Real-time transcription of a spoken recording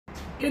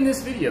In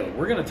this video,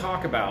 we're going to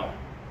talk about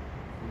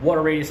what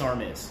a radius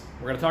arm is.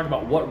 We're going to talk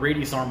about what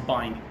radius arm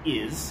bind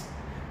is.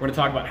 We're going to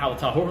talk about how the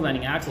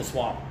Tahoverlanding axle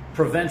swap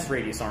prevents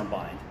radius arm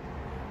bind.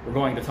 We're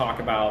going to talk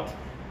about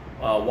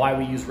why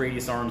we use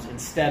radius arms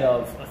instead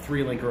of a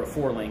 3-link or a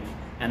 4-link,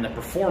 and the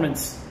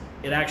performance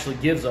it actually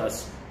gives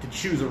us to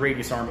choose a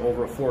radius arm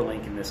over a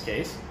 4-link in this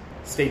case.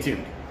 Stay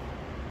tuned.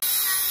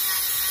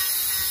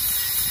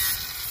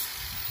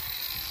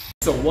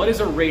 So what is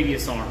a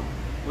radius arm?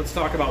 Let's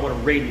talk about what a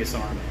radius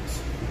arm is.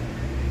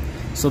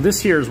 So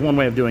this here is one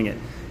way of doing it.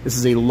 This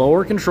is a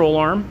lower control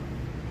arm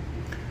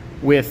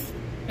with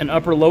an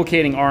upper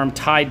locating arm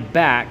tied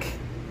back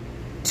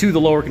to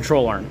the lower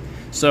control arm.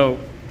 So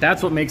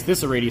that's what makes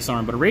this a radius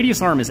arm. But a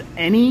radius arm is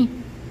any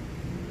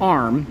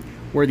arm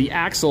where the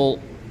axle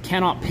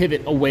cannot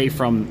pivot away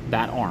from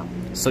that arm.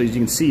 So as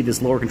you can see,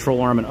 this lower control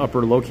arm and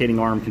upper locating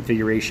arm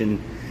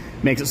configuration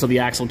makes it so the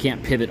axle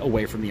can't pivot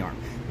away from the arm.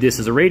 This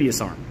is a radius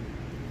arm.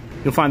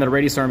 You'll find that a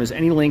radius arm is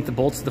any link that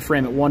bolts to the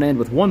frame at one end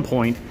with 1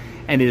 point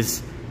and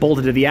is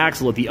bolted to the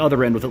axle at the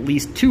other end with at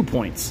least 2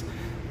 points.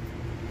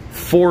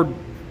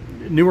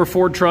 Newer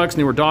Ford trucks,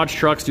 newer Dodge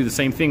trucks do the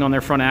same thing on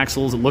their front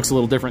axles. It looks a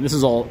little different. This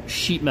is all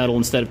sheet metal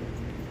instead of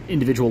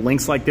individual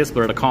links like this,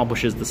 but it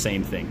accomplishes the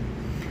same thing.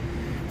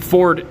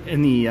 Ford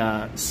in the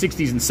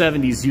 60s and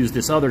 70s used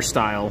this other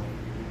style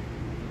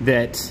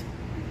that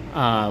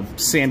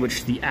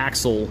sandwiched the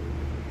axle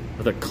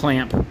with a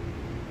clamp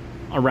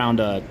around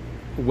a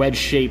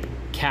wedge-shaped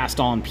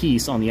cast-on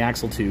piece on the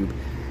axle tube,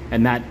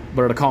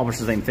 but it accomplished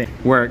the same thing,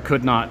 where it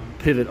could not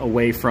pivot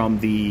away from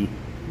the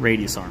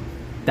radius arm.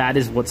 That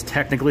is what's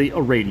technically a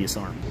radius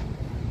arm.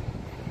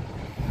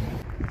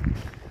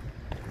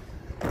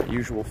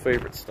 Usual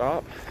favorite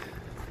stop,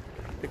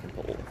 pick and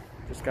pull.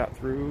 Just got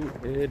through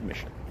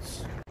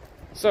admissions.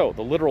 So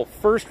the literal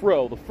first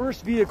row, the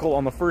first vehicle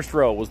on the first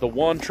row was the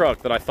one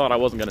truck that I thought I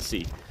wasn't going to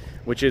see,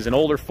 which is an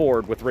older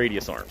Ford with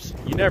radius arms.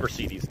 You never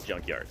see these in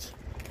junkyards.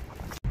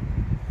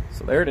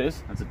 So there it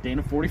is. That's a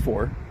Dana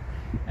 44.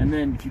 And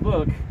then if you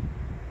look,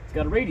 it's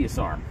got a radius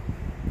arm.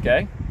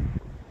 Okay?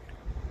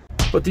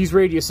 But these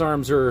radius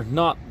arms are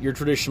not your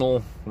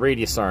traditional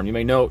radius arm. You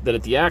may note that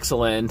at the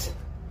axle end,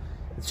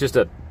 it's just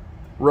a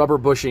rubber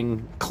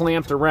bushing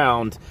clamped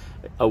around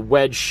a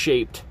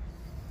wedge-shaped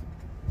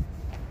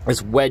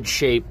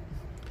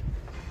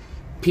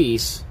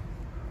piece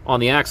on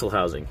the axle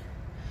housing.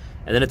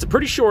 And then it's a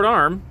pretty short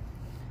arm,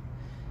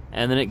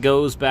 and then it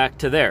goes back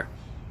to there.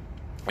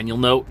 And you'll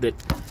note that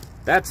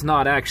that's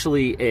not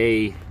actually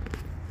a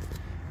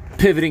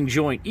pivoting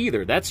joint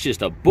either. That's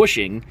just a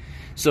bushing,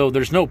 so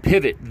there's no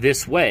pivot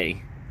this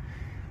way.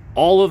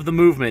 All of the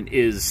movement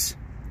is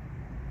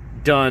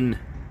done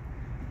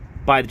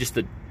by just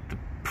the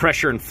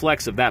pressure and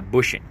flex of that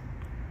bushing.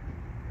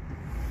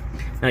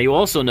 Now you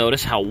also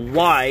notice how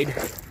wide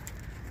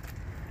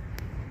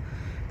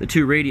the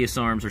two radius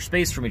arms are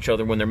spaced from each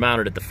other when they're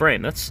mounted at the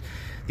frame. That's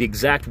the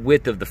exact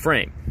width of the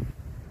frame.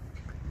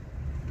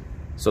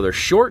 So they're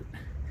short,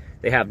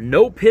 they have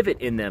no pivot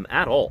in them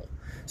at all.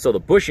 So the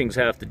bushings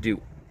have to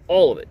do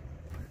all of it.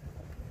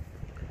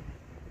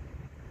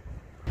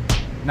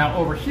 Now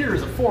over here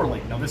is a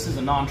 4-link. Now this is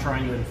a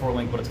non-triangulated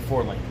 4-link, but it's a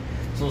 4-link.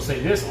 So we'll say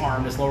this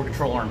arm, this lower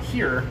control arm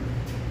here,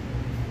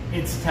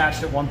 it's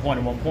attached at 1 point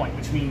and 1 point,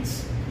 which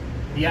means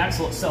the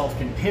axle itself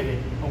can pivot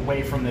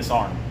away from this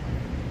arm.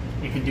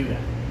 It can do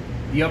that.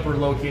 The upper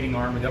locating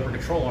arm, or the upper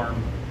control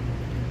arm,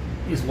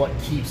 is what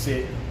keeps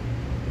it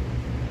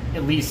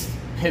at least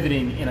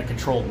pivoting in a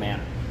controlled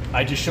manner.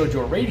 I just showed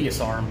you a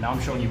radius arm, now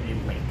I'm showing you a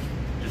link.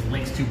 It just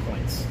links 2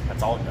 points,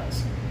 that's all it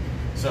does.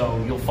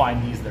 So you'll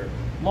find these, they're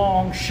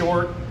long,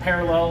 short,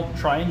 parallel,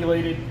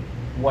 triangulated,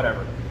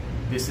 whatever.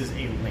 This is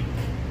a link.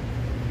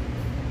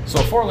 So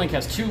a 4-link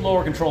has 2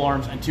 lower control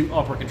arms and 2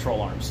 upper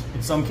control arms.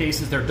 In some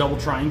cases they're double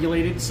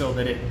triangulated so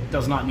that it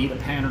does not need a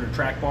panel or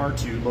track bar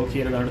to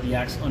locate it under the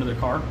axle, under the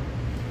car.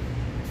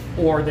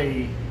 Or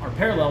they are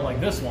parallel like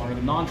this one, or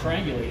they're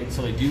non-triangulated,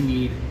 so they do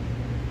need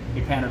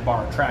a panel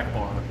bar or track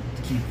bar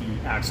to keep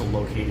the axle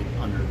located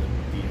under the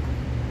vehicle.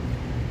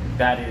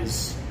 That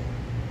is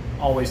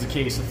always the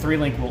case. A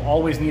 3-link will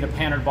always need a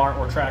panel bar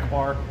or track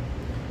bar,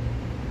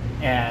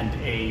 and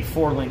a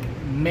 4-link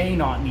may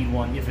not need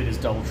one if it is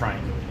double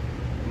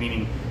triangulated,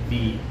 meaning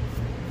the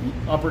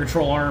upper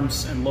control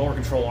arms and lower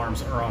control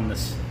arms are on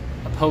this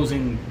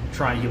opposing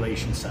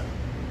triangulation setup.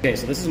 Okay,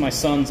 so this is my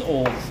son's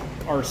old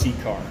RC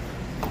car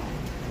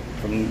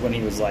from when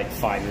he was like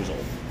 5 years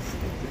old.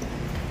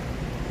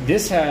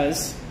 This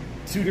has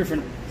 2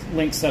 different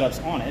link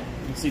setups on it.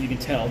 Let's see if you can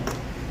tell.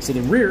 So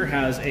the rear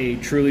has a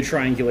truly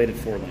triangulated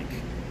 4-link.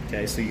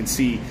 Okay, so you can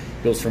see it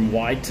goes from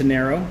wide to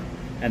narrow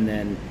and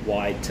then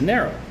wide to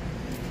narrow.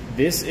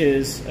 This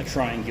is a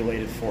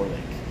triangulated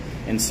 4-link.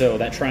 And so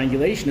that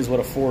triangulation is what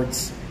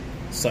affords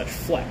such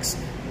flex,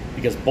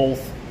 because both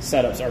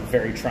setups are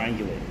very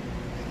triangulated.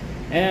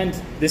 And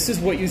this is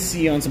what you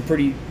see on some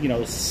pretty,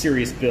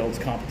 serious builds,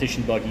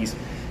 competition buggies.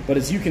 But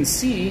as you can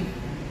see,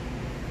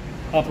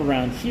 up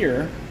around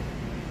here,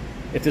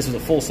 if this was a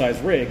full-size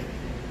rig,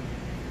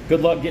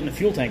 good luck getting a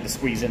fuel tank to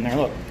squeeze in there.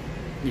 Look,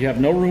 You have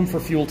no room for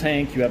fuel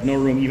tank. You have no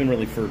room even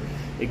really for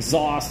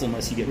exhaust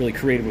unless you get really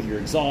creative with your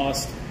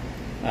exhaust.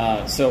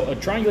 So a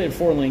triangulated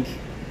four-link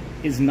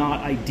is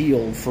not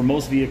ideal for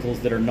most vehicles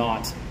that are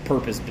not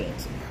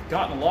purpose-built.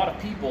 Gotten a lot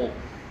of people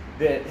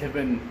that have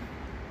been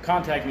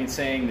contacting me and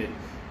saying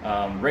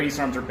that radius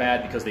arms are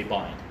bad because they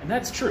bind. And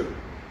that's true,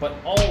 but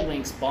all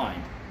links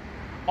bind.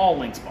 All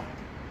links bind.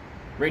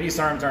 Radius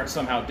arms aren't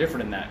somehow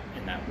different in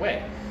that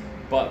way.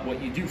 But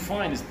what you do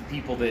find is the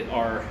people that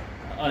are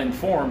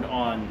uninformed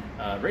on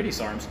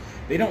radius arms,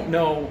 they don't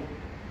know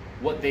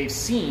what they've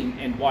seen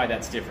and why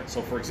that's different.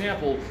 So for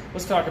example,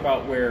 let's talk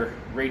about where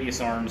radius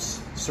arms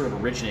sort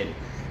of originated.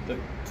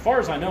 As far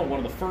as I know, one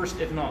of the first,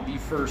 if not the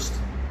first,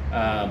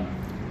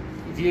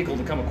 vehicle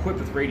to come equipped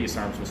with radius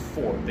arms was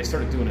Ford. They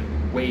started doing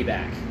it way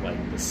back, like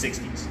the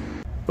 60s.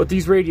 But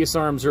these radius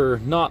arms are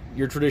not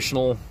your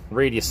traditional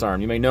radius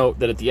arm. You may note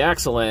that at the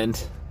axle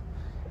end,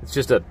 it's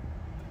just a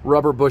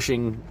rubber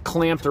bushing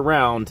clamped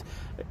around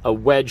a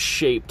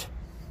wedge-shaped,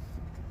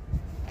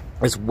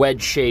 this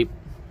wedge-shaped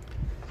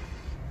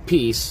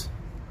piece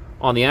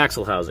on the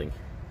axle housing.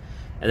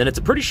 And then it's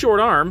a pretty short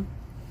arm,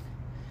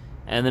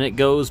 and then it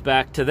goes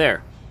back to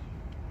there.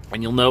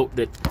 And you'll note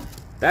that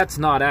that's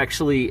not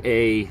actually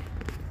a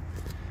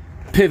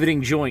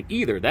pivoting joint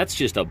either. That's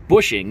just a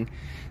bushing,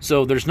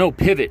 so there's no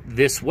pivot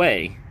this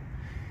way.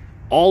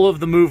 All of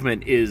the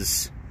movement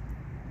is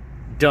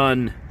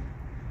done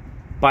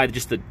by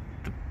just the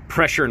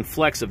pressure and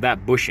flex of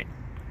that bushing.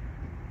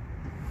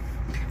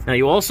 Now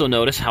you also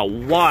notice how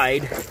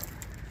wide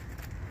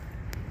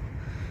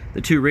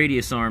the two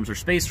radius arms are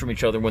spaced from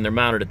each other when they're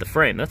mounted at the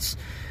frame. That's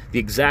the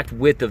exact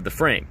width of the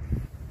frame.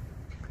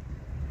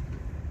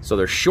 So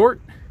they're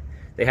short,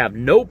 they have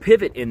no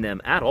pivot in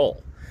them at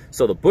all.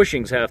 So the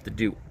bushings have to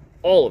do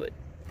all of it.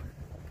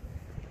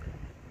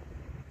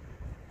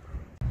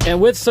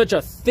 And with such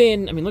a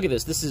thin, I mean, look at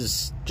this. This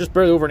is just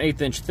barely over an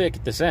 1/8 inch thick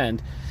at this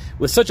end.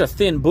 With such a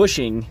thin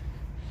bushing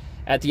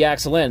at the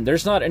axle end,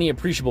 there's not any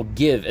appreciable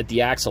give at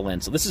the axle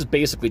end. So this is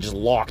basically just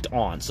locked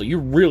on. So you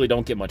really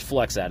don't get much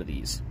flex out of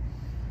these.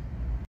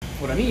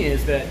 What I mean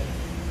is that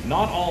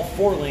not all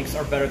four links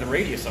are better than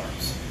radius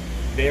arms.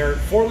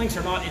 Four links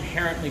are not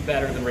inherently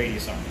better than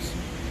radius arms.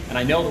 And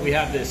I know that we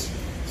have this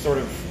sort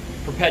of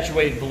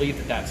perpetuated belief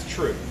that that's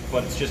true,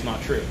 but it's just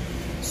not true.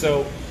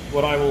 So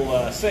what I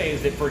will say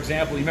is that, for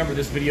example, you remember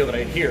this video that I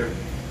had here,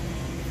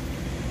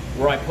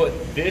 where I put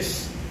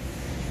this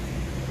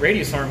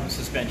radius arm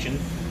suspension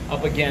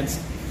up against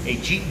a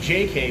Jeep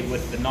JK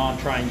with the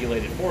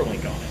non-triangulated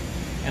four-link on it.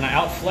 And I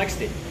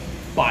outflexed it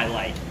by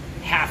like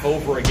half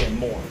over again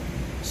more.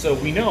 So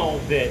we know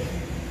that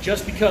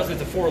just because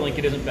it's a four-link,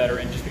 it isn't better,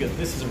 and just because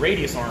this is a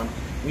radius arm,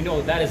 we know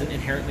that that isn't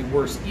inherently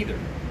worse either.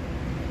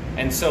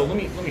 And so let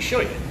me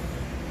show you.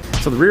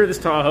 So the rear of this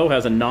Tahoe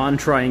has a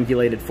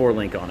non-triangulated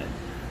four-link on it.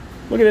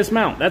 Look at this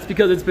mount. That's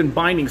because it's been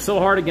binding so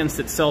hard against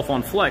itself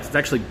on flex, it's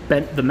actually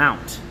bent the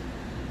mount.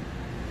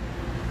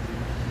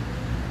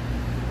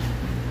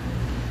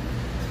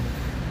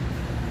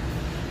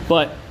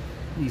 But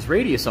these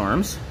radius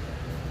arms,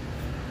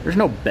 there's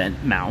no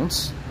bent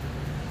mounts.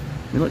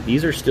 I mean, look,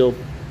 these are still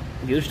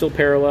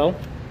parallel.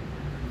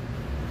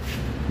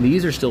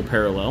 These are still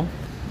parallel.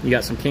 You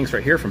got some kinks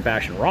right here from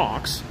bashing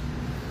rocks.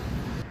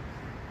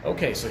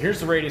 Okay, so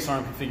here's the radius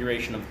arm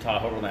configuration of the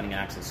Tahoverlanding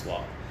axle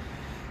swap.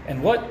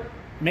 And what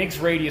makes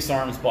radius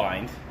arms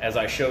bind, as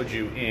I showed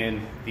you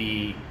in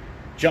the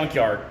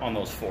junkyard on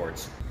those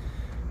Fords?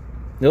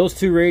 Those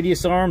two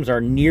radius arms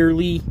are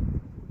nearly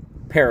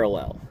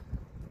parallel.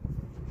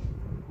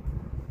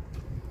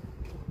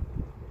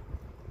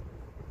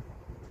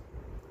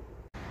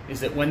 Is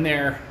that when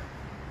they're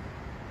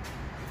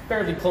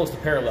fairly close to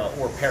parallel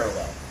or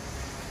parallel,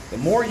 the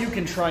more you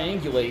can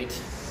triangulate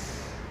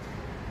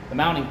the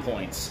mounting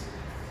points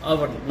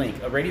of a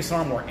link, a radius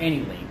arm or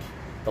any link,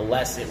 the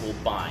less it will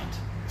bind.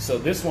 So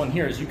this one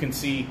here, as you can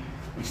see,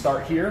 we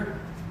start here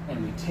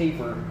and we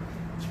taper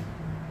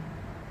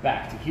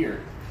back to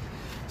here.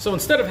 So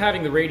instead of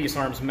having the radius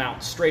arms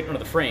mount straight under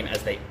the frame,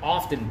 as they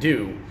often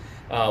do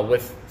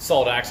with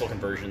solid axle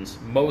conversions,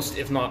 most,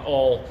 if not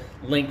all,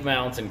 link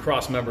mounts and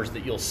cross members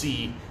that you'll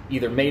see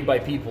either made by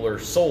people or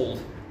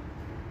sold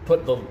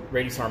put the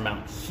radius arm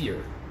mount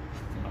here,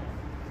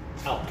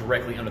 out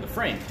directly under the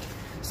frame.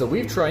 So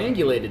we've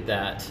triangulated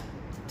that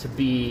to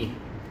be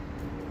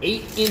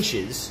 8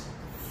 inches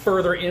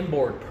further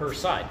inboard per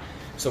side.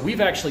 So we've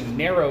actually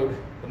narrowed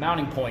the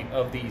mounting point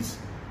of these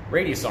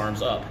radius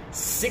arms up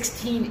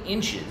 16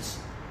 inches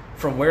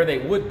from where they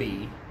would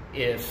be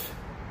if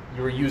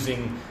you were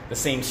using the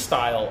same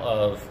style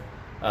of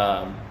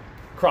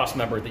cross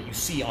member that you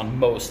see on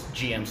most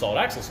GM solid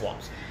axle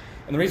swaps.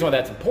 And the reason why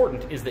that's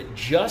important is that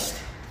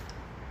just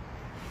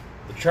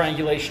the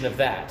triangulation of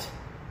that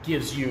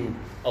gives you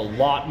a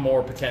lot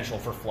more potential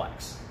for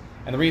flex.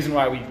 And the reason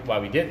why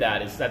we did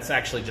that is that's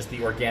actually just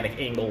the organic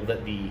angle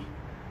that the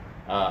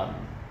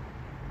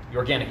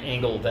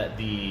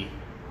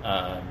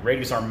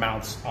radius arm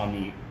mounts on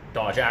the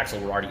Dodge axle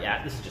were already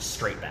at. This is just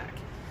straight back.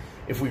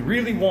 If we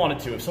really wanted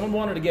to, if someone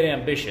wanted to get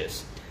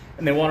ambitious,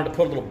 and they wanted to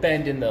put a little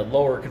bend in the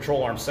lower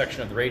control arm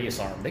section of the radius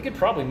arm, they could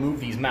probably move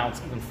these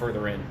mounts even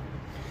further in.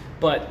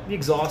 But the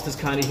exhaust is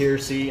kind of here,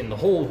 see, and the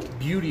whole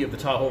beauty of the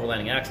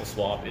Tahoverlanding axle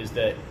swap is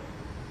that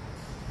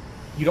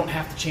you don't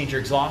have to change your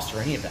exhaust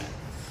or any of that.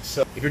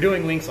 So if you're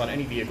doing links on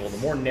any vehicle, the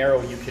more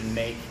narrow you can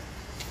make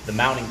the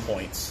mounting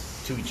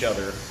points to each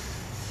other,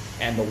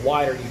 and the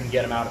wider you can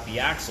get them out at the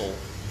axle,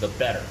 the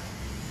better.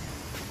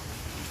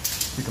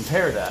 If you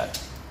compare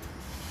that,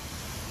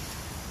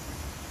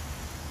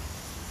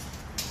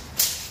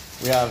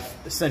 we have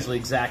essentially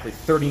exactly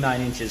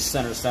 39 inches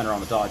center to center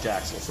on the Dodge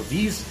axle. So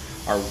these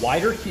are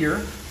wider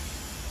here,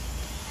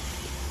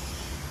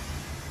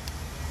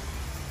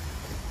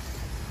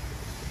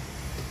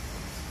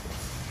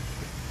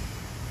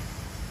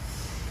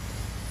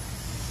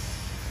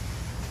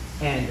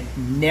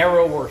 and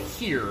narrower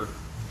here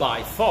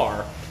by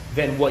far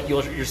than what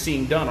you're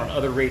seeing done on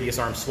other radius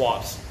arm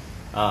swaps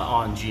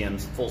on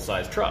GM's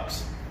full-size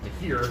trucks.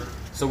 Here,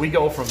 so we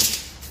go from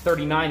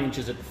 39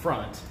 inches at the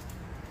front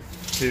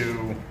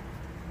to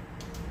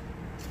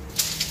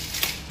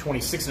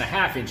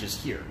 26.5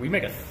 inches here. We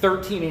make a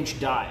 13-inch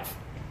dive,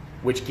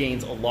 which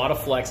gains a lot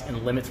of flex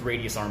and limits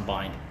radius arm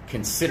bind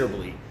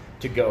considerably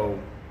to go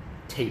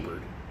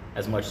tapered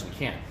as much as we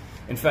can.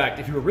 In fact,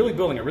 if you were really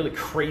building a really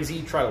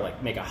crazy, try to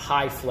like make a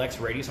high flex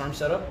radius arm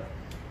setup,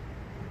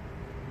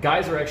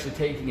 guys are actually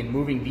taking and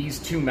moving these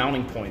two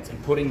mounting points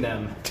and putting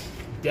them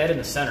dead in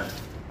the center,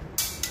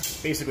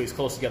 basically as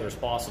close together as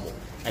possible.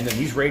 And then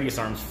these radius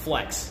arms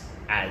flex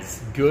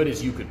as good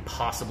as you could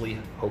possibly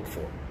hope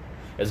for.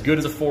 As good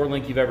as a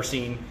 4-link you've ever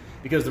seen,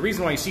 because the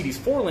reason why you see these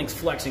 4-links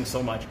flexing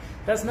so much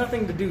has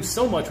nothing to do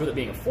so much with it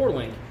being a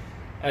 4-link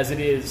as it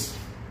is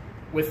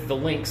with the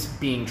links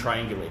being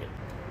triangulated.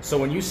 So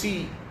when you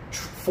see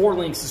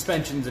 4-link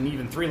suspensions and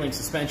even 3-link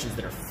suspensions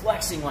that are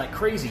flexing like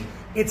crazy,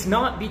 it's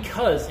not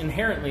because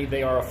inherently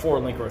they are a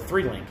 4-link or a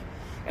 3-link.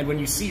 And when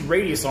you see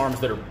radius arms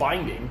that are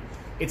binding,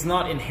 it's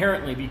not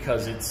inherently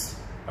because it's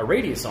a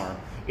radius arm.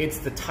 It's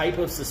the type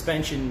of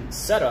suspension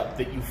setup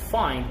that you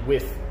find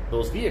with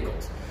those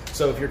vehicles.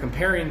 So if you're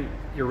comparing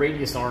your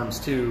radius arms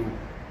to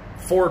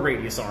Ford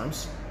radius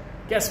arms,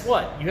 guess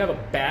what? You have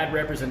a bad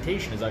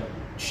representation, as I've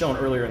shown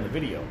earlier in the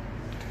video.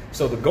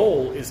 So the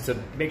goal is to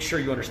make sure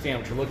you understand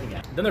what you're looking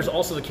at. Then there's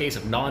also the case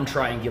of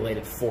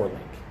non-triangulated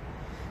 4-link.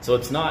 So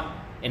it's not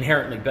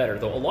inherently better,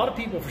 though a lot of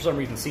people for some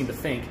reason seem to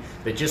think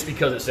that just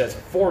because it says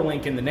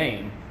 4-link in the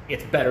name,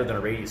 it's better than a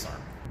radius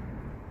arm.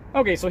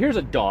 Okay, so here's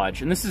a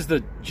Dodge, and this is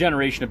the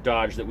generation of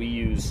Dodge that we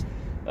use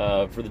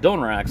for the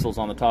donor axles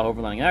on the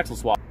Tahoverlanding axle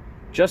swap.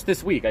 Just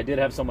this week, I did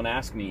have someone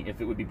ask me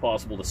if it would be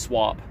possible to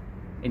swap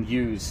and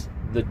use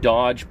the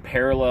Dodge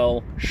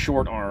parallel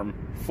short arm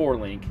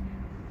 4-link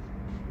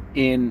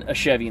in a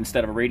Chevy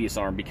instead of a radius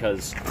arm,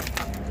 because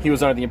he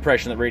was under the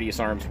impression that radius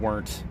arms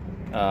weren't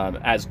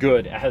as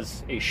good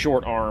as a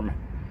short arm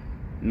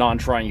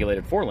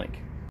non-triangulated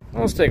 4-link.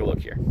 Well, let's take a look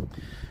here.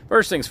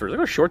 First things first, look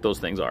how short those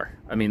things are.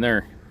 I mean,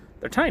 they're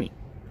tiny.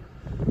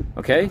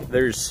 Okay,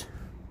 there's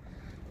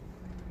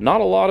not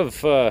a lot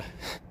of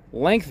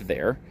length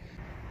there,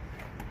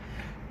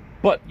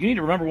 but you need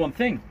to remember one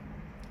thing.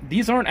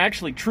 These aren't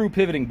actually true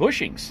pivoting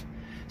bushings.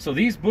 So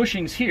these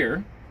bushings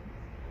here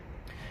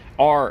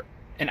are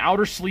an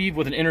outer sleeve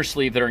with an inner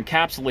sleeve that are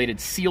encapsulated,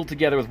 sealed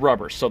together with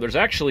rubber. So there's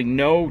actually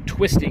no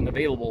twisting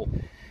available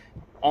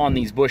on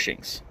these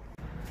bushings.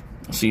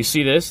 So you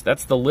see this?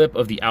 That's the lip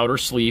of the outer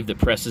sleeve that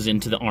presses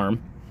into the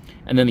arm.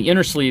 And then the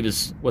inner sleeve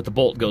is what the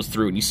bolt goes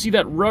through. And you see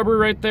that rubber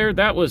right there?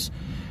 That was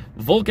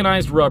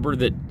vulcanized rubber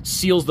that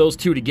seals those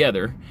two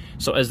together.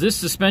 So as this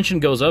suspension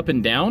goes up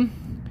and down,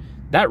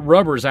 that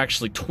rubber is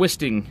actually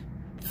twisting,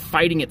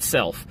 fighting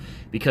itself,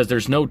 because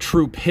there's no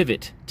true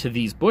pivot to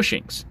these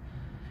bushings.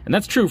 And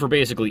that's true for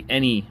basically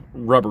any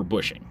rubber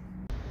bushing.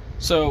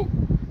 So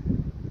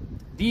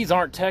these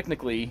aren't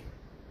technically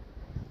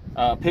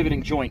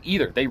pivoting joint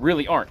either. They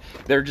really aren't.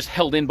 They're just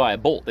held in by a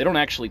bolt. They don't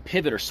actually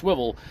pivot or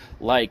swivel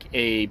like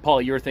a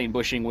polyurethane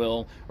bushing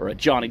will, or a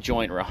Johnny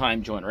joint, or a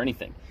Heim joint, or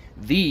anything.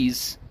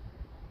 These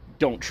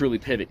don't truly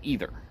pivot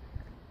either.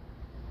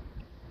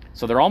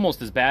 So they're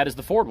almost as bad as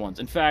the Ford ones.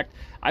 In fact,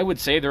 I would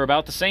say they're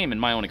about the same in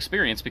my own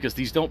experience, because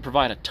these don't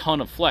provide a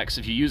ton of flex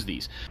if you use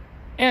these.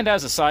 And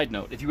as a side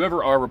note, if you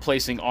ever are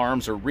replacing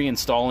arms or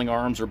reinstalling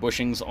arms or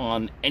bushings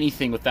on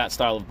anything with that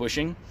style of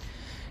bushing,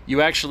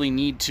 you actually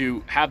need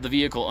to have the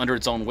vehicle under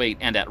its own weight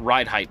and at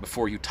ride height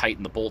before you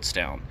tighten the bolts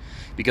down.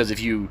 Because if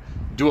you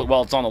do it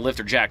while it's on the lift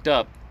or jacked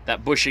up,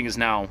 that bushing is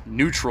now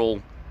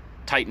neutral,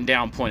 tightened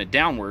down, pointed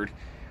downward.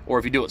 Or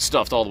if you do it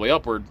stuffed all the way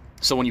upward,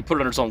 so when you put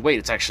it under its own weight,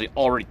 it's actually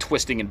already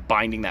twisting and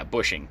binding that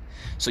bushing.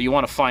 So you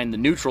want to find the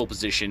neutral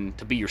position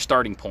to be your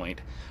starting point.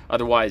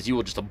 Otherwise, you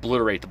will just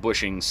obliterate the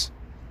bushings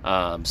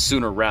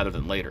sooner rather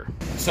than later.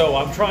 So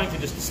I'm trying to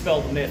just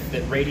dispel the myth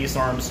that radius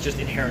arms just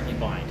inherently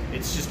bind.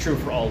 It's just true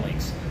for all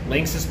links.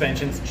 Link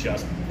suspensions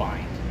just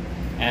bind.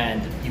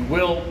 And you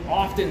will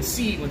often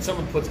see when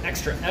someone puts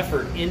extra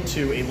effort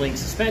into a link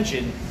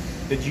suspension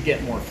that you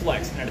get more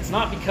flex. And it's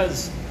not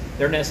because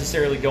they're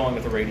necessarily going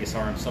with a radius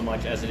arm so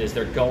much as it is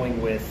they're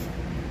going with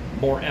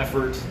more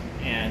effort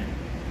and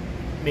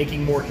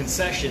making more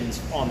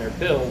concessions on their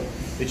build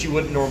that you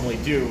wouldn't normally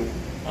do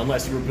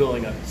unless you were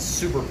building a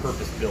super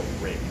purpose-built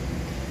rig.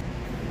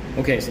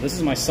 Okay, so this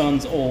is my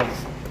son's old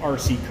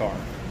RC car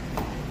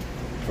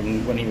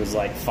from when he was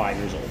like 5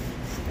 years old.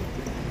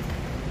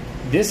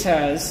 This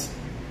has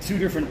two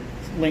different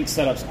link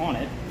setups on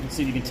it. Let's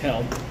see if you can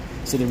tell.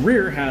 So the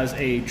rear has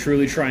a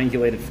truly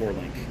triangulated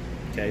 4-link.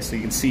 Okay, so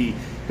you can see it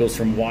goes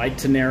from wide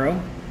to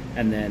narrow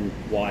and then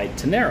wide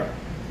to narrow.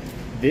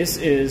 This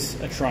is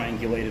a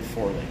triangulated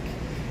 4-link.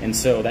 And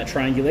so that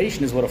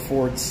triangulation is what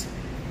affords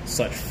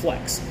such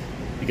flex,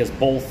 because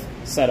both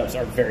setups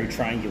are very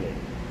triangulated.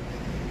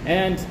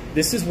 And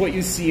this is what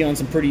you see on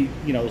some pretty,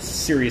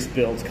 serious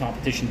builds,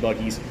 competition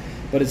buggies.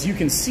 But as you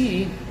can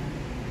see,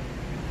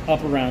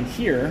 up around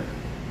here,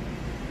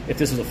 if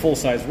this was a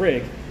full-size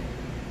rig,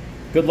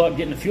 good luck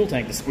getting a fuel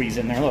tank to squeeze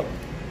in there. Look,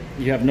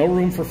 you have no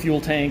room for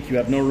fuel tank. You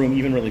have no room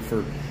even really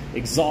for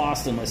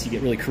exhaust unless you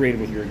get really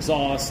creative with your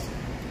exhaust.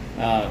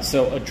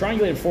 So a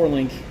triangulated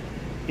 4-link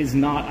is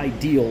not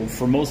ideal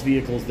for most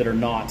vehicles that are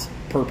not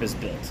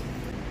purpose-built.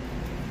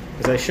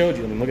 As I showed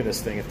you, I mean, look at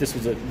this thing. If this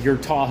was your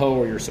Tahoe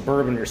or your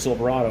Suburban or your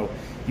Silverado,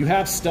 you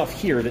have stuff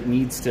here that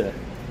needs to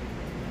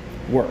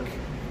work.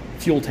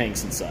 Fuel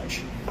tanks and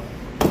such.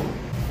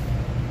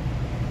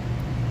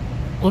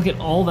 Look at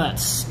all that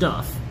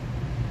stuff.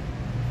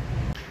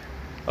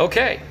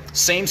 Okay,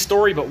 same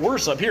story but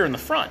worse up here in the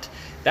front.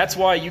 That's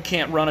why you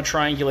can't run a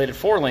triangulated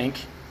 4-link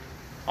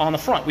on the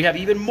front. We have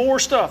even more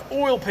stuff.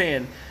 Oil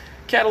pan,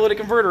 catalytic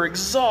converter,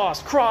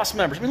 exhaust, cross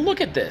members. I mean,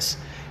 look at this.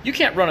 You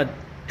can't run a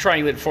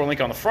triangulated 4-link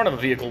on the front of a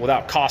vehicle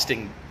without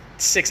costing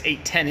 6,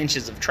 8, 10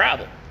 inches of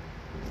travel.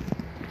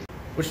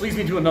 Which leads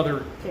me to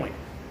another point.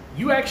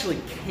 You actually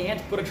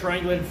can't put a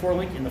triangulated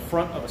 4-link in the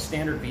front of a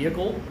standard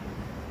vehicle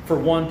for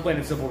one plain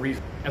and simple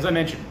reason. As I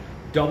mentioned,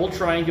 double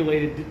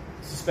triangulated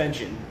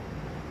suspension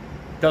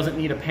doesn't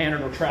need a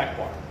pattern or track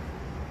bar.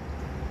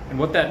 And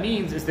what that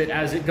means is that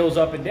as it goes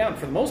up and down,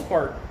 for the most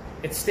part,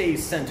 it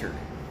stays centered.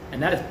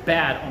 And that is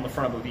bad on the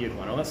front of a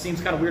vehicle. I know that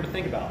seems kind of weird to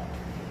think about.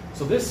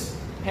 So this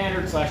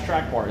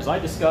pattern/track bar, as I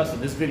discussed in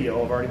this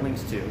video I've already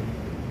linked to,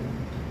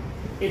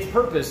 its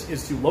purpose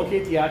is to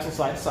locate the axle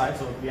side to side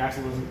so the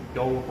axle doesn't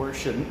go where it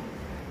shouldn't.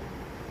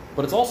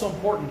 But it's also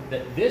important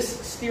that this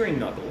steering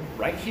knuckle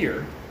right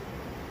here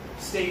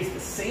stays the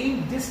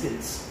same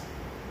distance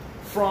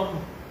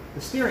from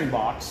the steering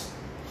box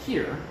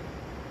here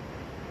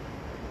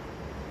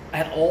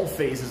at all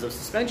phases of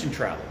suspension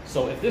travel.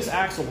 So if this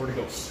axle were to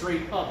go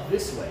straight up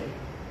this way,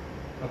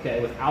 okay,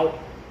 without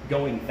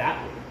going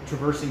that way,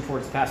 traversing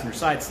towards the passenger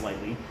side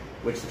slightly,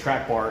 which the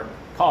track bar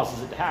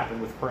causes it to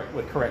happen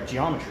with correct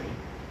geometry,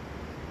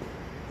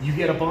 you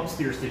get a bump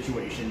steer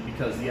situation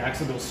because the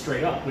axle goes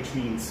straight up, which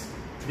means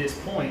this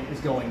point is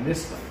going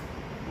this way,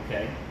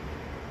 okay?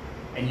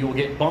 And you will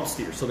get bump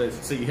steer. So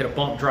you hit a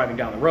bump driving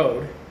down the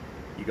road,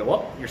 you go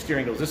up, your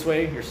steering goes this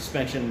way, your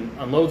suspension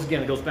unloads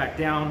again, it goes back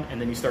down, and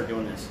then you start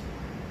doing this,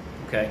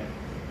 okay?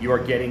 You are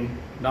getting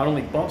not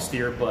only bump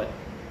steer, but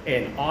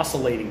an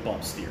oscillating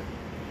bump steer.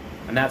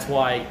 And that's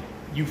why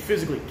you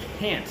physically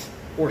can't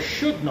or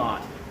should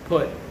not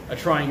put a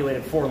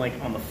triangulated 4-link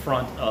on the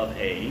front of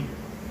a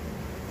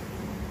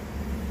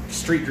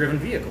street-driven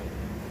vehicle.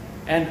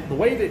 And the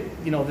way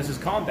that this is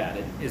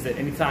combated is that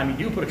anytime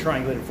you do put a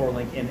triangulated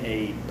 4-link in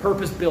a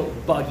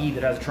purpose-built buggy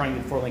that has a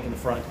triangulated 4-link in the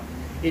front,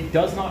 it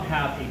does not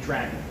have a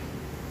drag link.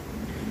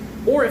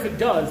 Or if it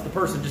does, the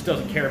person just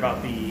doesn't care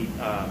about the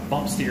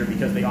bump steer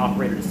because they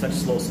operated at such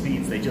slow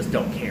speeds, they just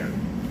don't care.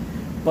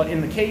 But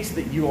in the case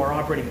that you are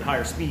operating at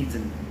higher speeds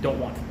and don't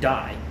want to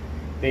die,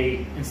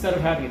 they, instead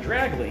of having a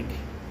drag link,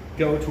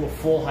 go to a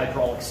full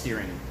hydraulic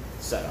steering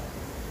setup.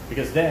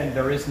 Because then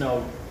there is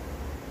no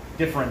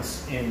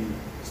difference in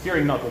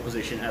steering knuckle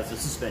position as the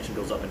suspension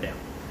goes up and down.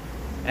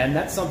 And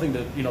that's something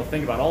to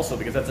think about also,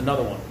 because that's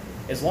another one.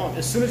 As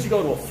soon as you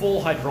go to a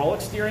full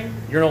hydraulic steering,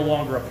 you're no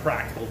longer a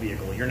practical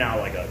vehicle. You're now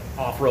like an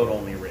off-road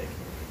only rig.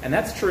 And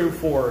that's true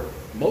for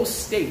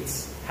most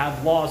states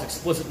have laws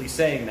explicitly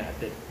saying that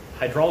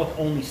hydraulic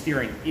only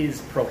steering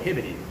is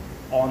prohibited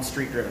on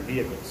street-driven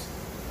vehicles.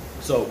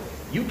 So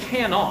you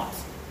cannot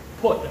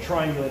put a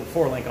triangulated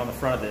 4-link on the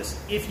front of this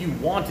if you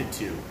wanted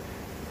to,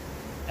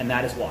 and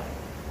that is why.